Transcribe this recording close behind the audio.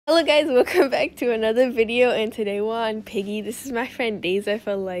Hello guys, welcome back to another video, and today we're on Piggy. This is my friend Daisy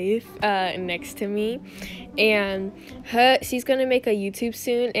for life next to me, and she's gonna make a YouTube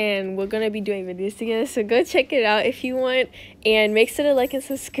soon and we're gonna be doing videos together, so go check it out if you want, and make sure to like and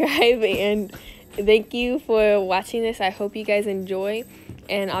subscribe. And thank you for watching this. I hope you guys enjoy,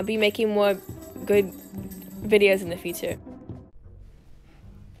 and I'll be making more good videos in the future.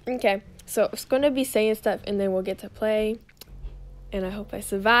 Okay, so it's gonna be saying stuff and then we'll get to play. And I hope I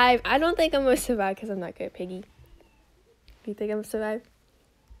survive. I don't think I'm going to survive because I'm not good at Piggy. Do you think I'm going to survive?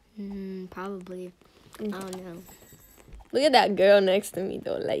 Probably. I don't know. Look at that girl next to me,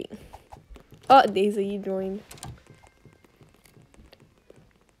 though. Like, oh, Daisy, you joined.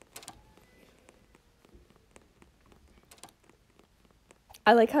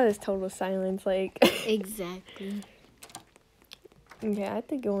 I like how there's total silence. Like, Exactly. Okay, I have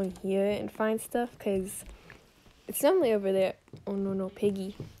to go in here and find stuff because it's normally over there. Oh, no,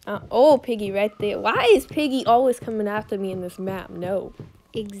 Piggy. Oh, Piggy right there. Why is Piggy always coming after me in this map? No.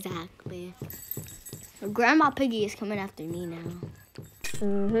 Exactly. Grandma Piggy is coming after me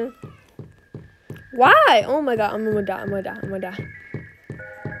now. Why? Oh my god, I'm gonna die.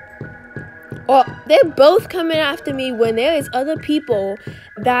 Oh, they're both coming after me when there is other people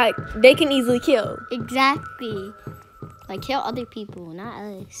that they can easily kill. Exactly. Like, kill other people, not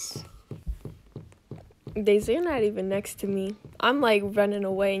us. Daisy, you're not even next to me. I'm like running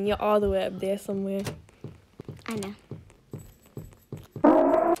away and you're all the way up there somewhere. I know.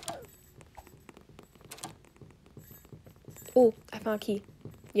 Oh, I found a key.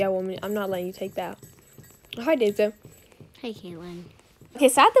 Yeah, woman, I'm not letting you take that. Hi, Daisy. Hey, Caitlin. Okay,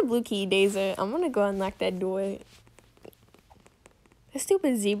 so I have the blue key, Daisy. I'm gonna go unlock that door. This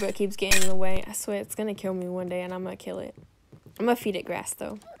stupid zebra keeps getting in the way. I swear it's gonna kill me one day and I'm gonna kill it. I'm gonna feed it grass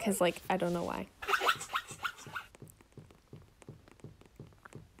though, because like, I don't know why.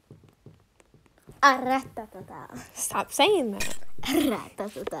 Stop saying that.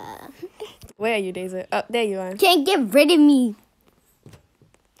 Where are you, Daisy? Oh, there you are. Can't get rid of me.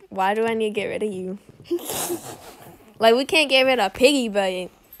 Why do I need to get rid of you? Like, we can't get rid of Piggy, but...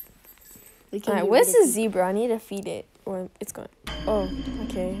 Alright, where's the zebra? I need to feed it. Or it's gone. Oh,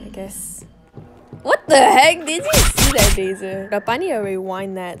 okay, I guess. What the heck? Did you see that, Daisy? I need to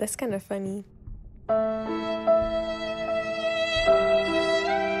rewind that. That's kind of funny.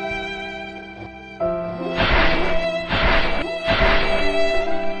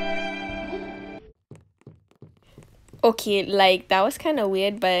 Okay, like, that was kind of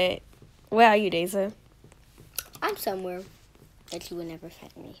weird, but where are you, Daisy? I'm somewhere that you would never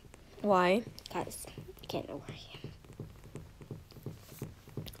find me. Why? Because you can't know where I am.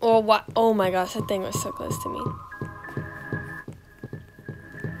 Or what? Oh my gosh, that thing was so close to me.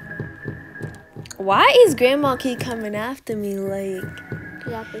 Why is Grandma keep coming after me? Like,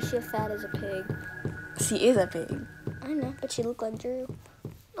 Yeah, but she's fat as a pig. she is a pig. I know, but she look like Drew.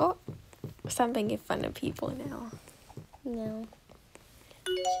 Oh, stop making fun of people now. No.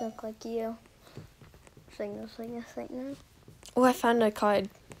 She look like you. Signal. Oh, I found a card.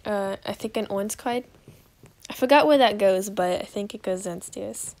 I think an orange card. I forgot where that goes, but I think it goes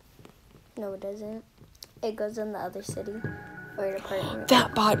downstairs. No, it doesn't. It goes in the other city. Or an apartment.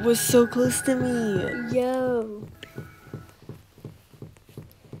 That bot was so close to me. Yo.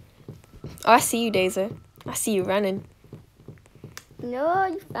 Oh, I see you, Daisy. I see you running. No,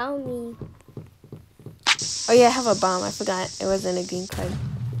 you found me. Oh yeah, I have a bomb. I forgot. It wasn't a green card.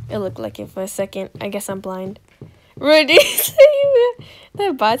 It looked like it for a second. I guess I'm blind. Rudy,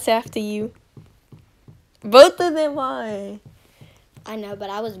 that bot's after you. Both of them are. I know, but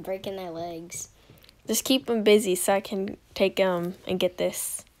I was breaking their legs. Just keep them busy so I can take and get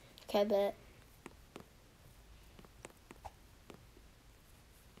this. Okay, bet.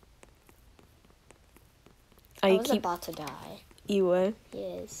 I was about to die. You were?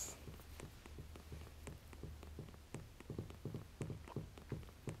 Yes.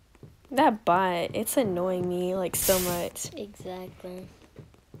 That bot, it's annoying me like so much. Exactly.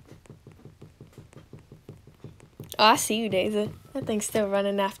 Oh, I see you, Daisy. That thing's still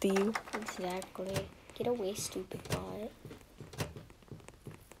running after you. Exactly. Get away, stupid bot.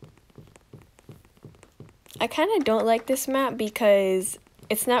 I kind of don't like this map because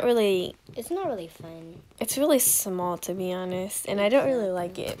it's not really... It's not really fun. It's really small, to be honest, and I don't really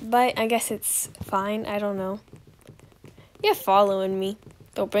like it. But I guess it's fine. I don't know. You're following me.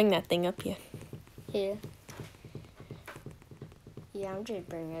 Don't bring that thing up here. Here. Yeah, I'm just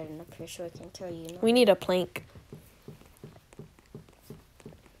bringing it up here so I can tell you. We need a plank.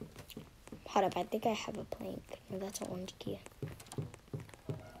 Hold up, I think I have a plank. No, that's an orange key.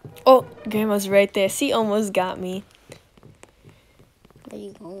 Oh, Grandma's right there. She almost got me. Where you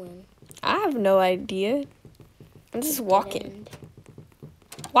you going? I have no idea. I'm just walking. End.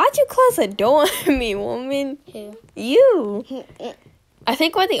 Why'd you close the door on me, woman? Who? You. I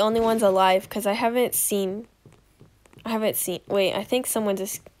think we're the only ones alive because I haven't seen. Wait, I think someone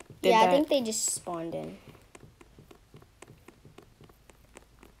just did that. I think they just spawned in.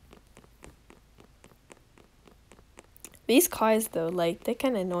 These cars, though, like, they're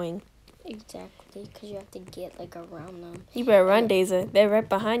kind of annoying. Exactly, because you have to get, like, around them. You better run, Daza. They're right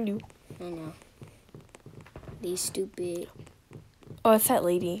behind you. I know. These stupid. Oh, it's that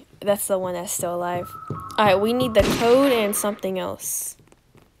lady. That's the one that's still alive. Alright, we need the code and something else.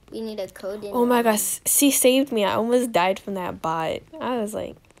 We need a code in. Oh my gosh, she saved me. I almost died from that bot. I was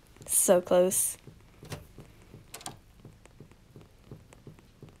like, so close.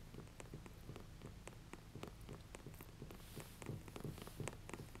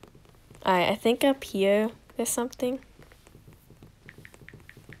 Alright, I think up here there's something.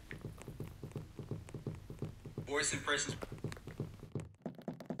 Voice impressions.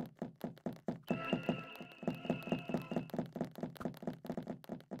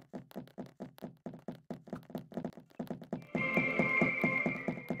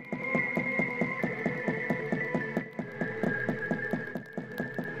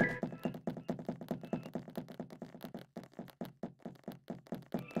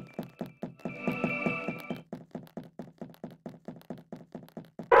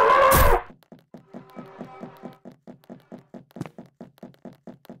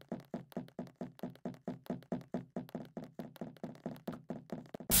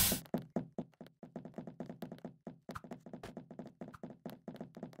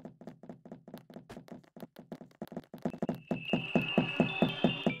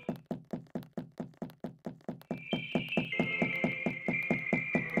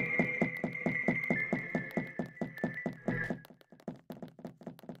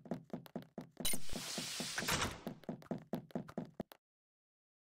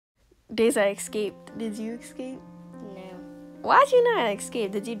 Days I escaped. Did you escape? No. Why'd you not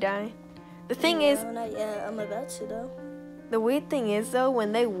escape? Did you die? The thing is, not yet. I'm about to, though. the weird thing is though,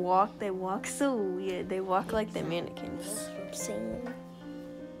 when they walk so weird. They walk like they're mannequins. That's what I'm saying.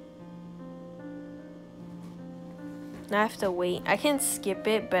 Now I have to wait. I can skip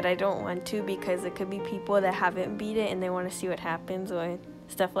it, but I don't want to because it could be people that haven't beat it and they want to see what happens or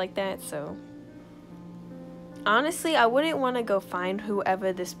stuff like that, so. Honestly, I wouldn't want to go find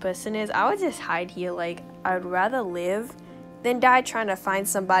whoever this person is. I would just hide here. Like, I'd rather live than die trying to find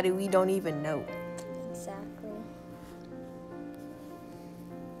somebody we don't even know. Exactly.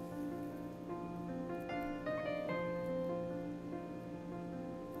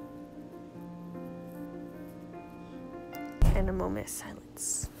 And a moment of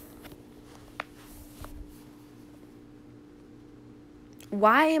silence.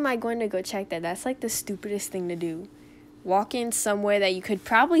 Why am I going to go check that? That's like the stupidest thing to do. Walk in somewhere that you could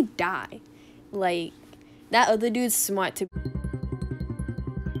probably die. Like, that other dude's smart to...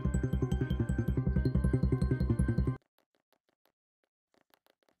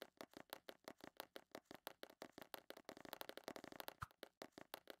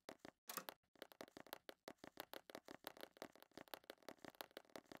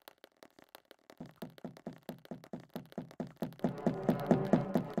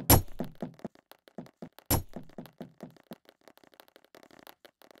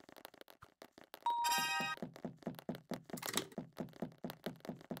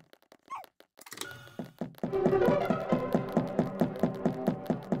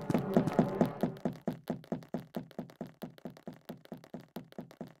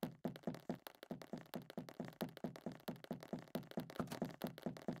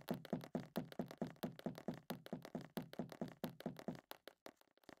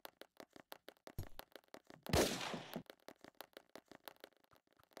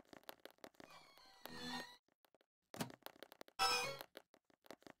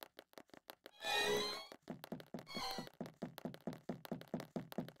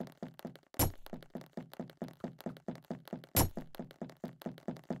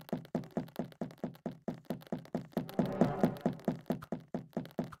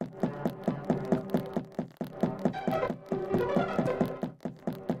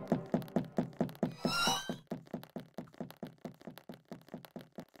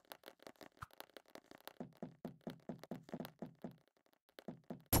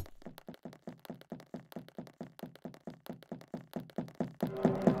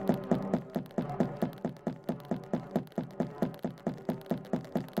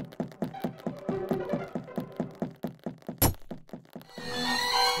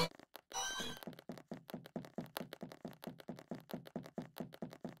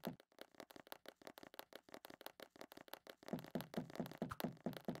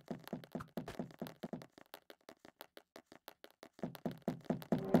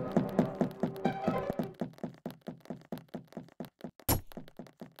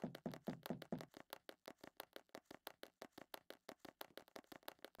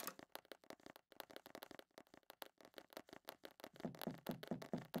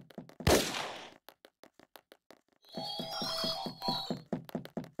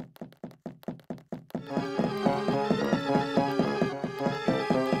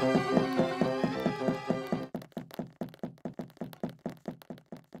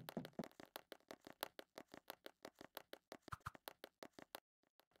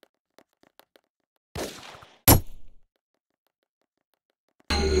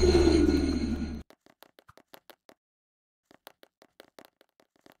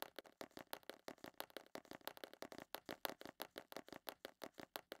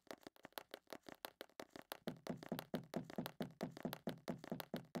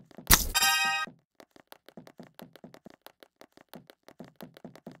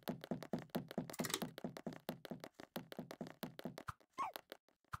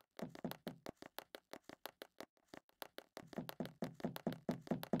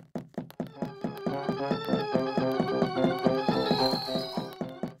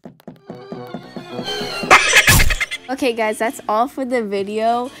 Okay guys, that's all for the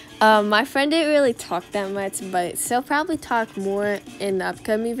video. My friend didn't really talk that much, but she'll probably talk more in the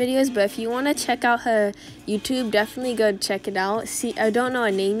upcoming videos. But if you want to check out her YouTube, definitely go check it out. See, I don't know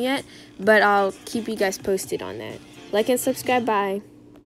her name yet, but I'll keep you guys posted on that. Like and subscribe. Bye.